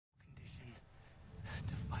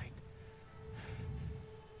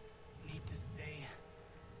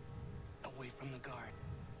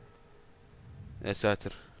يا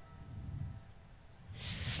ساتر،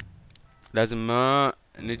 لازم ما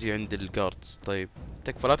نجي عند الجاردز. طيب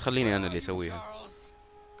تكفى، لا تخليني انا اللي اسويها.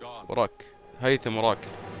 وراك هيثم، وراك.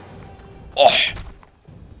 اوح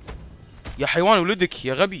يا حيوان ولدك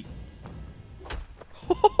يا غبي.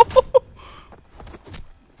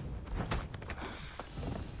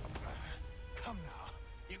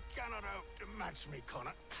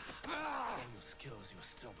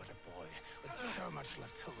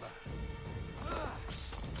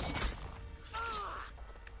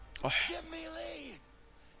 Give me Lee!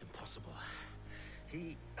 Impossible. He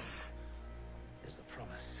is the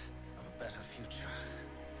promise of a better future.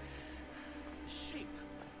 The sheep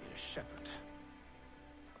need a shepherd.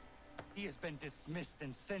 He has been dismissed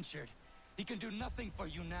and censured. He can do nothing for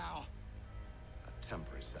you now. A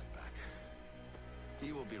temporary setback. He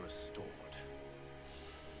will be restored.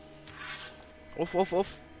 اوف اوف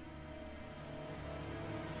اوف.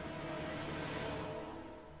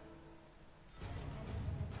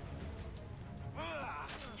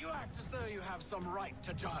 As though you have some right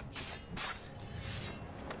to judge.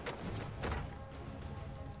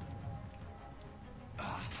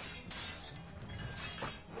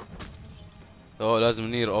 اوه لازم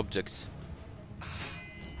نير اوبجكتس.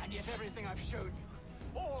 And yet everything I've shown you,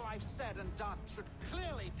 all I've said and done should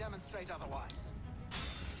clearly demonstrate otherwise.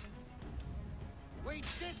 We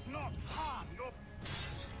did not harm your...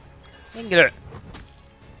 انقلع.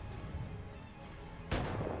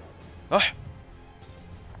 اح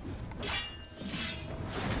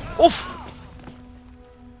اوف.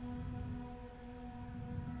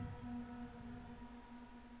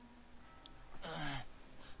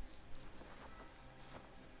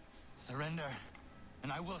 Surrender,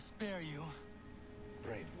 and I will spare you.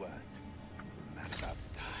 Brave words from a man about to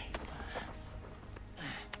die.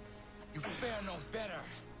 You fare no better.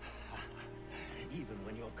 Even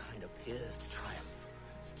when your kind appears to triumph,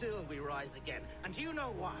 still we rise again. And do you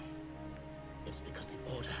know why? It's because the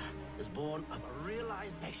Order is born of a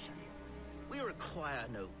realization. We require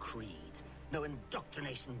no creed, no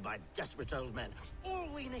indoctrination by desperate old men. All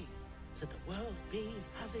we need is that the world be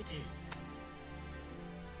as it is.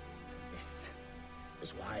 This is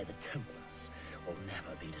why the Templars will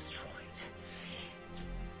never be destroyed.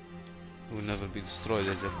 Will never be destroyed.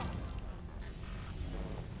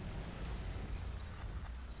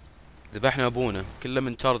 ذبحنا ابونا كله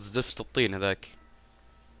من تشارلز زفت الطين هذاك.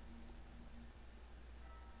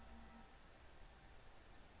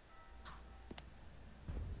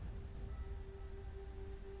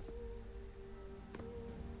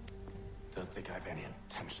 Don't think I have any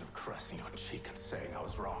intention of caressing your cheek and saying I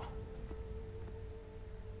was wrong.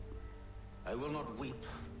 I will not weep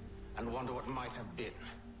and wonder what might have been.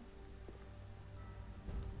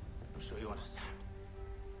 I'm sure you understand.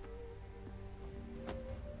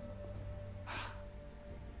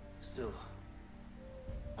 Still,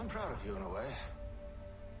 I'm proud of you in a way.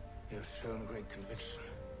 You've shown great conviction,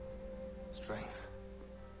 strength,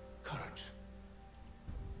 courage.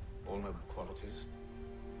 All noble qualities.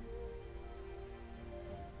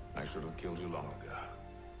 I should have killed you long ago.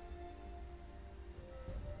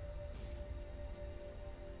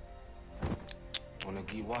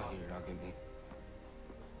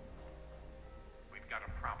 We've got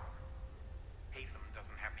a problem. Haytham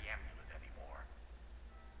doesn't have the amulet anymore.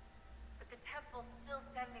 But the temple's still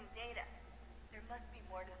sending data. There must be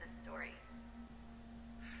more to this story.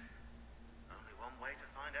 Only one way to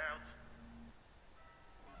find out.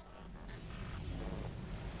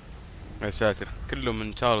 يا ساتر، كله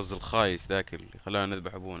من تشارلز الخايس ذاك اللي خلانا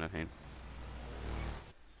نذبح ابونا الحين.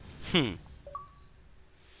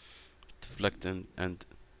 deflect and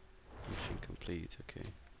mission complete.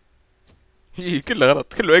 اوكي. كله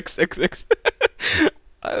غلط، كله اكس اكس اكس.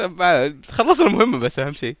 خلصنا المهمة بس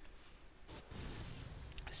اهم شيء.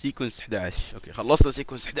 سيكونس 11. اوكي خلصنا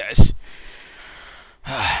سيكونس 11.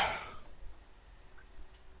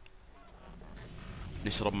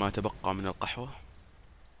 نشرب ما تبقى من القهوة.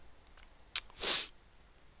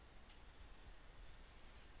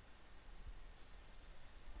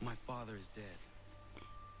 My father is dead.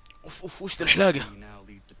 اوف اوف وش ذا الحلاقة؟ He now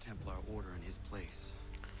leads the Templar Order in his place.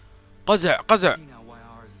 قزع قزع. See now why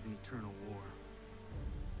ours is an eternal war.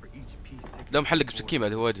 For each piece taken لا محلق بسكين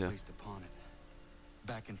بعد وجهه. placed upon it.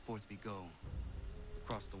 Back and forth we go.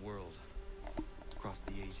 Across the world. Across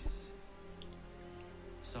the ages.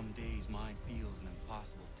 Some days mine feels an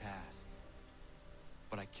impossible task.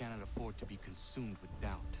 But I cannot afford to be consumed with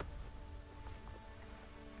doubt.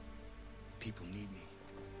 People need me.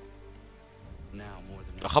 Now more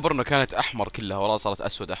than ever. خبر انه كانت احمر كلها وراها صارت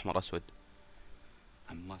اسود احمر اسود.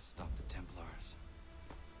 I must stop the Templars.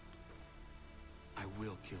 I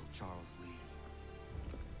will kill Charles Lee.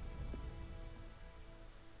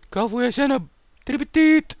 كفو يا شنب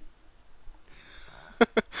تربتيت.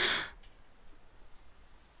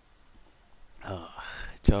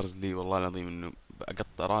 تشارلز لي والله العظيم انه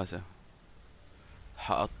اقطع راسه،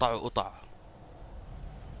 حاقطعه قطع.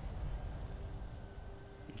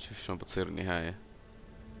 نشوف شلون بتصير النهاية.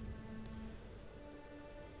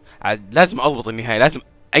 عاد لازم اضبط النهاية، لازم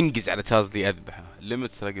انقز على تشارلز لي اذبحه.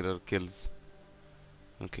 ليميت ريجولر كيلز.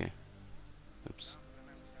 اوكي اوبس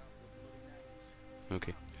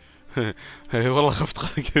اوكي. والله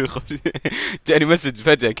خفت كذا جاني مسج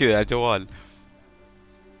فجأة كذا على الجوال.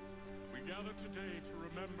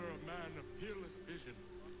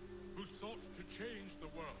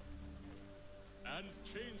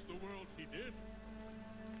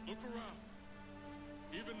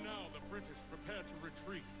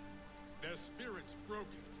 Their spirits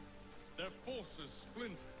broken, their forces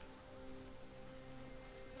splintered.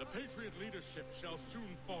 The Patriot leadership shall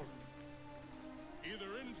soon fall, either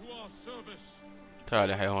into our service تعال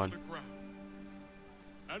يا or حيوان. to the ground.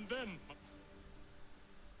 And then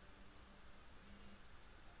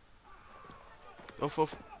اوف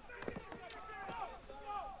اوف.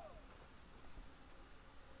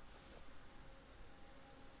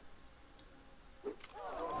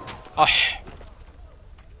 اح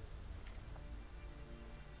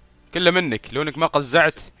كله منك، لونك ما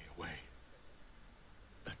قزعت.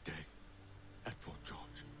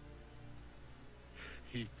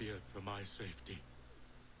 he feared for my safety.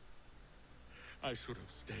 I should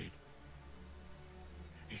have stayed.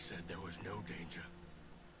 He said there was no danger.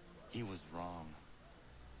 He was wrong.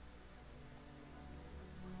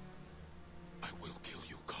 I will kill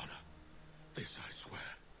you, Connor. This I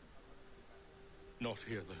swear. Not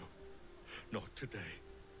here, though. Not today.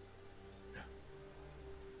 No.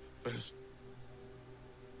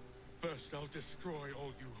 First I'll destroy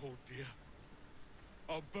all you hold dear.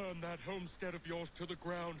 I'll burn that homestead of yours to the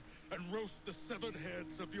ground and roast the severed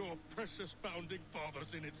heads of your precious founding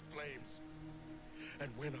fathers in its flames. And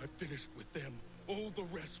when I've finished with them, all the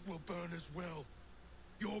rest will burn as well.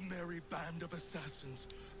 Your merry band of assassins,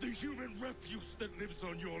 the human refuse that lives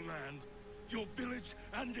on your land, your village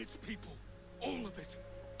and its people, all of it,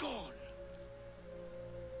 gone.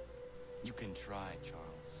 You can try,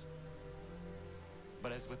 Charles.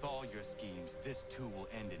 But as with all your schemes, this too will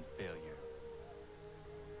end in failure.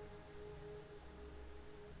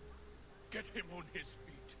 Get him on his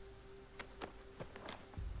feet.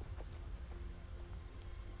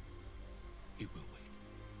 He will wait.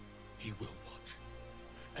 He will watch.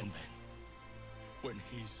 And then, when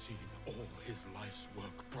he's seen all his life's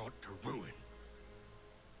work brought to ruin,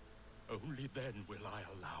 only then will I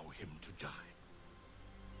allow him to die.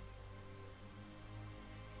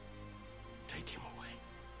 Take him away.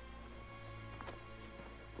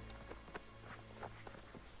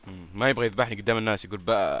 ما يبغى يذبحني قدام الناس، يقول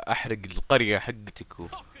بقى احرق القرية حقتك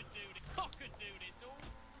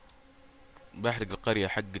بحرق القرية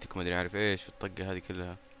حقتك ما ادري عارف ايش الطقة هذه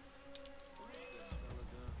كلها.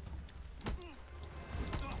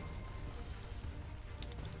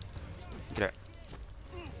 درع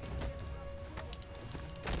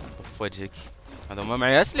في وجهك. هذا ما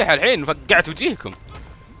معي اسلحة الحين، فقعت وجيهكم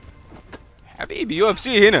حبيبي. يو اف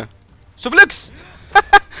سي هنا سوفلكس.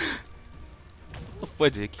 طف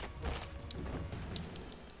وجهك.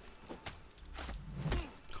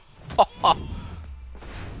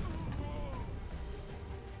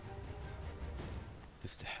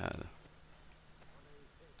 افتح هذا.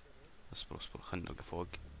 اصبر اصبر خلنا نلقى فوق.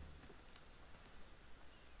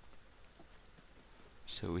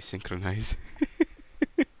 سوي سينكرونايز.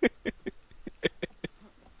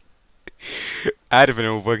 عارف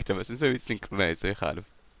انه مو بوقته بس نسوي سينكرونايز ما يخالف.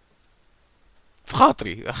 في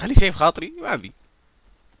خاطري اخلي شيء في خاطري ما ابي.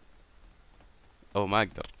 او ما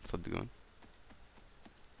اقدر تصدقون.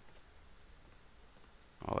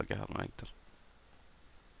 والله قهر ما اقدر.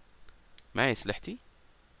 معي اسلحتي؟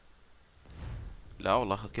 لا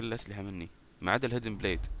والله اخذ كل الاسلحة مني ما عدا الهيدن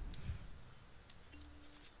بليد.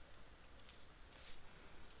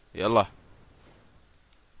 يلا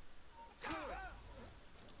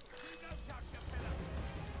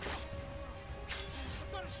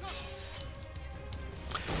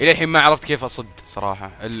الى الحين ما عرفت كيف اصد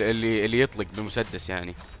صراحة. اللي يطلق بالمسدس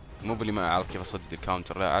يعني، مو باللي ما اعرف كيف اصد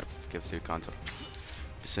الكاونتر، لا اعرف كيف اسوي كاونتر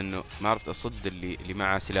بس انه ما عرفت اصد اللي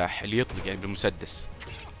معه سلاح اللي يطلق يعني بالمسدس.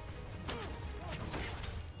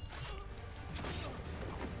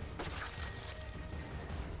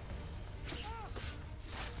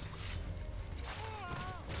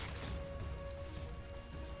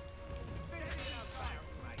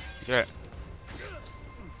 جاء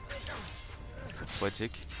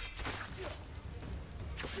وجهك.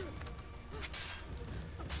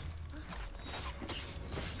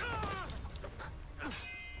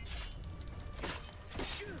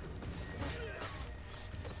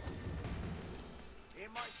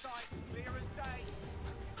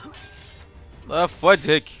 طف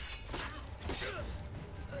وجهك.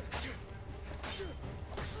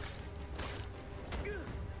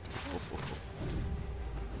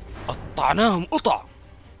 قطعناهم قطع.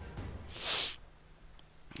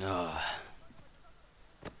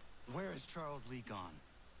 Where has Charles Lee gone?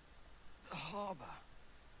 The harbor.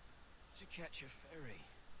 To catch a ferry.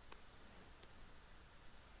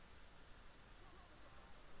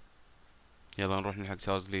 يلا نروح نلحق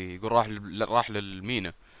تشارلز لي. يقول راح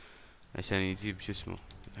للمينا عشان يجيب شو اسمه.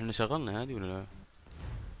 احنا شغلنا هذه ولا لا؟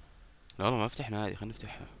 لا والله ما فتحنا هذه. خلينا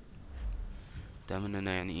نفتحها دام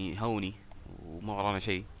اننا يعني هوني وما ورانا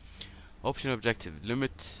شيء. اوبشن اوبجكتيف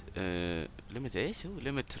ليميت. ليميت ايش هو؟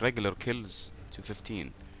 ليميت ريجولر كيلز تو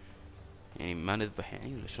 15. يعني ما نذبح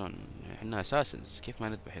يعني ولا شلون؟ احنا اساسنز كيف ما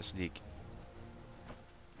نذبح يا صديق؟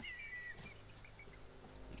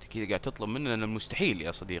 انت كذا قاعد تطلب مننا المستحيل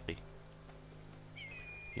يا صديقي.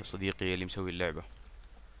 يا صديقي اللي مسوي اللعبة.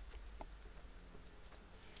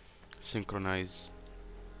 سينكرونايز.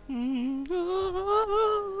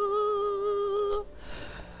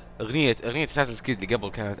 أغنية أساسن كريد اللي قبل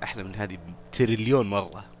كانت أحلى من هذه تريليون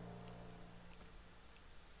مرة.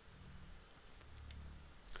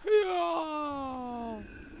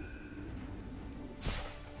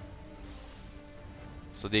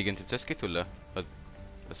 صديق أنت بتسكت ولا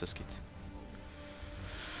بس اسكت؟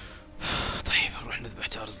 طيب نروح نذبح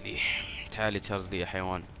تشارلز لي. تعالي تشارلز لي يا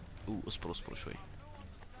حيوان. اصبر شوي.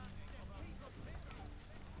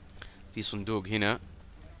 في صندوق هنا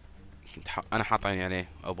انا حاط عيني عليه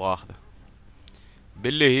ابغى اخذه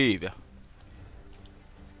باللي هيبه.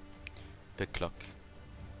 بيك لوك.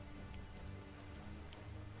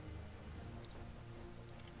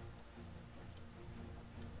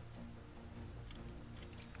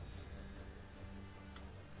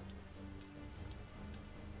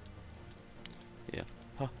 يلا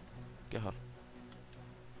ها قهر.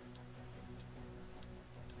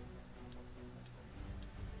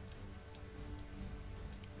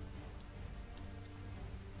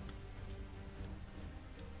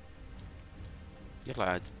 يلا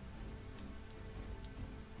عاد.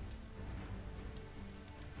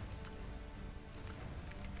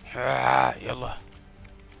 يلا.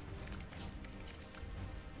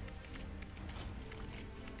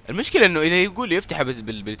 المشكلة انه اذا يقول لي افتح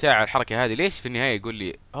بالبتاع الحركة هذه ليش في النهاية يقول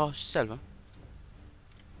لي شو السالفة؟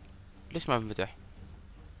 ليش ما انفتح؟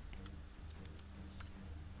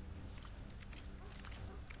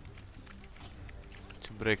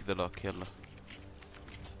 to break the lock. يلا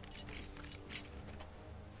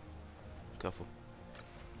كفو.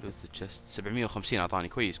 لوت التشست 750 اعطاني.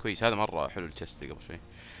 كويس هذا مرة حلو التشست قبل شوي.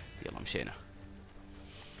 يلا مشينا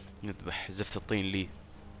نذبح زفت الطين لي.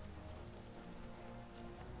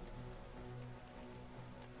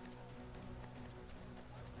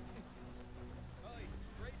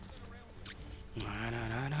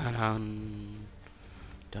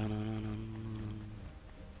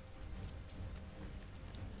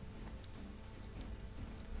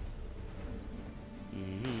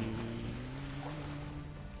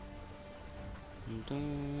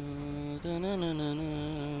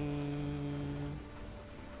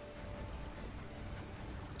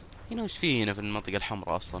 هنا وش فيه هنا في المنطقة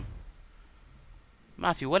الحمراء اصلا؟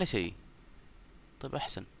 ما في ولا شيء. طيب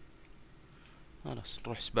احسن خلاص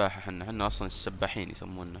نروح سباحة. حنا اصلا السباحين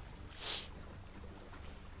يسمونا.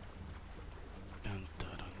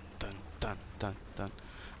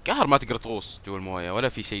 قهر ما تقدر تغوص جوا المويه ولا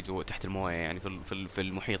في شيء جوا تحت المويه يعني في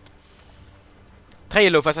المحيط.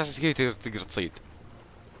 تخيل لو في اساس كذا تقدر تصيد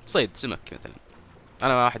سمك مثلا.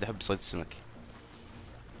 انا واحد احب صيد السمك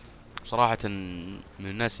بصراحة، من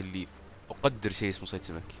الناس اللي اقدر شيء اسمه صيد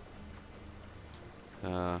سمك.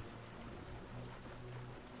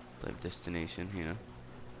 طيب ديستنيشن هنا.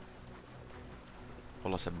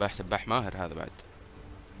 والله سباح ماهر هذا بعد.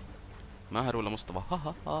 ماهر ولا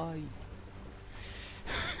مصطفى؟ هاي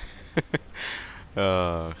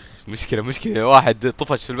مشكلة واحد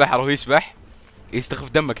طفش في البحر وهو يسبح يستخف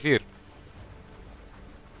دمه كثير.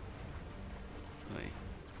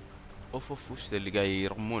 اوف وش ذا اللي قاعد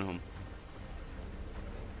يرمونهم؟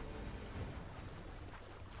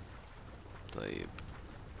 طيب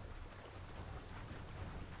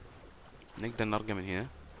نقدر نرقى من هنا؟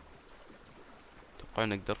 اتوقع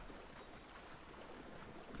نقدر.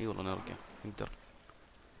 اي والله نرقى.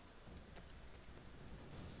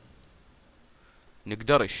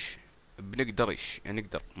 بنقدرش يعني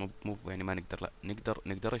نقدر مو يعني ما نقدر. لا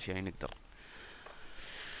نقدرش يعني نقدر.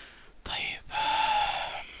 طيب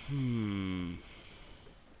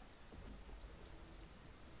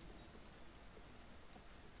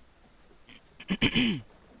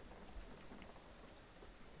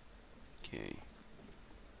اوكي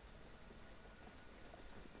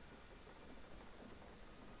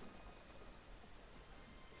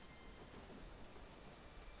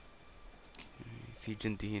في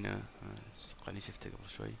جندي هنا، اتوقعني شفته قبل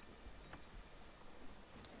شوي.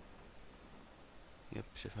 يب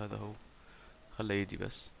شوف هذا هو، خله يجي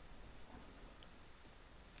بس.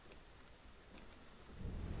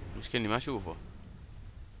 المشكلة اني ما اشوفه.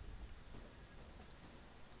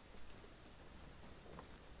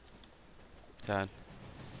 تعال.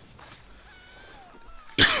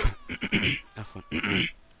 عفوا.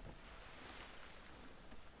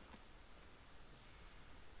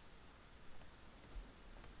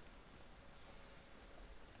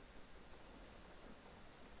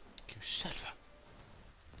 كيف السالفة؟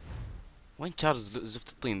 وين تشارلز زفت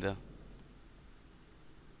الطين ذا؟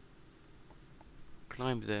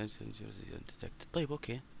 climb the detected. طيب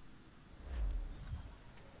اوكي.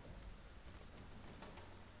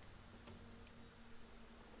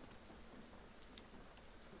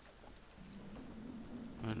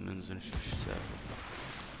 ننزل نشوف ايش السالفة.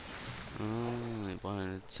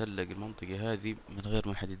 يبغانا نتسلق المنطقة هذه من غير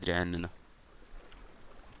ما حد يدري عننا.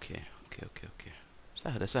 اوكي اوكي اوكي اوكي.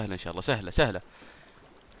 سهلة سهلة ان شاء الله، سهلة سهلة.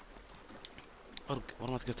 ارق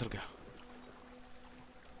ورا ما تقدر ترقع.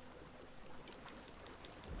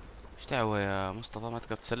 ايش دعوة يا مصطفى ما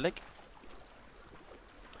تقدر تسلق؟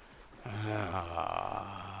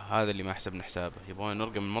 هذا اللي ما حسبنا حسابه، يبغانا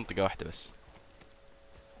نرقى من منطقة واحدة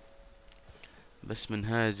بس من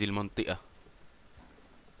هذه المنطقة.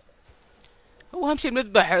 هو اهم شيء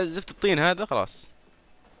بنذبح زفت الطين هذا خلاص.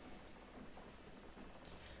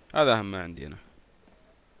 هذا اهم ما عندي انا،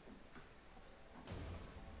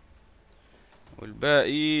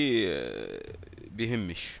 والباقي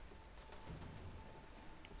بيهمش.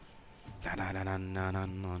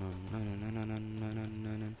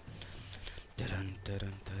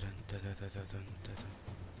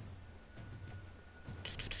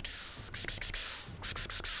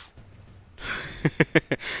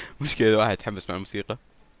 مشكلة واحد يتحمس مع الموسيقى.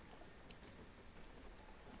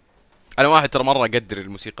 انا واحد ترى مرة اقدر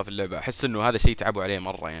الموسيقى في اللعبة، احس انه هذا شيء تعبوا عليه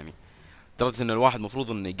مرة يعني. لدرجة انه الواحد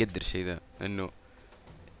مفروض انه يقدر الشيء ذا، انه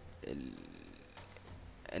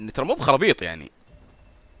انه ترى مو بخرابيط يعني.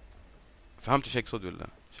 فهمتوا شيء اقصد ولا؟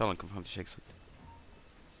 ان شاء الله انكم فهمتوا شيء اقصد.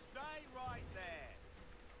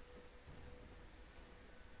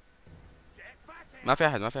 ما في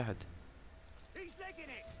احد ما في احد.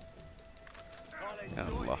 يا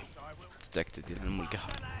الله تتأكد يا ام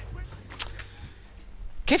القهر.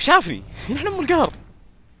 كيف شافني؟ يا ام القهر.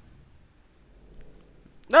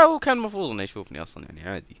 لا هو كان المفروض انه يشوفني اصلا يعني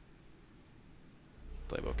عادي.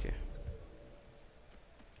 طيب اوكي.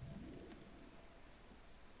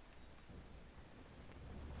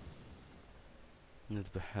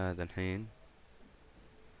 نذبح هذا الحين.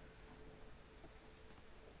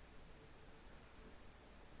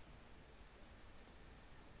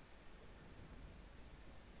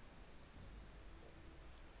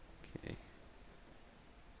 اوكي.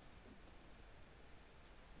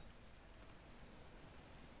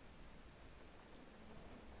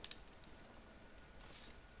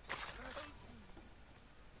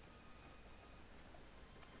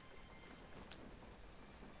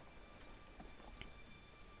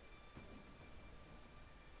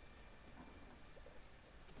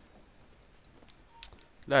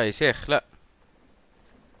 لا يا شيخ لا.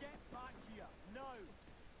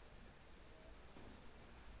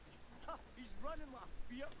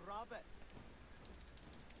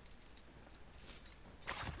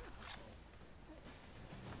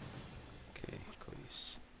 اوكي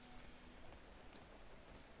كويس.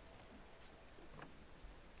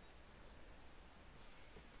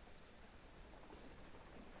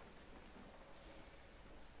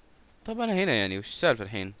 طب انا هنا يعني وش السالفة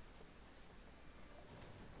الحين؟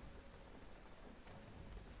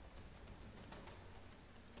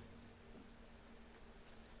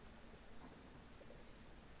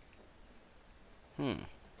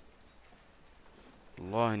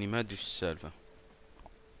 والله اني ما ادري ايش السالفة،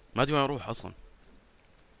 ما ادري وين اروح اصلا.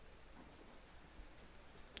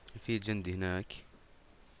 في جندي هناك.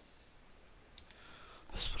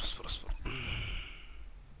 اصبر اصبر اصبر.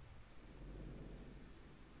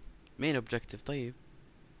 مين اوبجكتيف طيب؟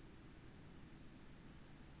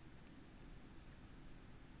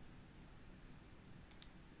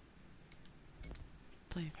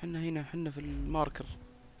 طيب حنا هنا، حنا في الماركر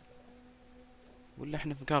ولا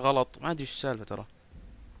احنا في مكان غلط؟ ما ادري ايش السالفة ترى.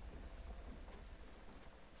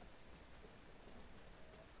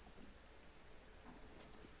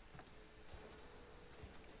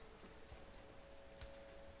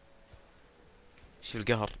 ايش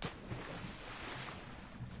القهر؟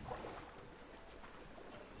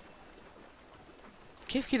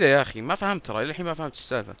 كيف كذا يا اخي؟ ما فهمت ترى، الى الحين ما فهمت ايش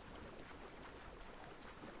السالفة.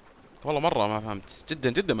 والله مرة ما فهمت،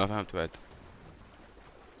 جدا جدا ما فهمت بعد.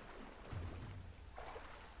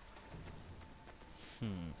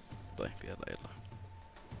 طيب يلا يلا.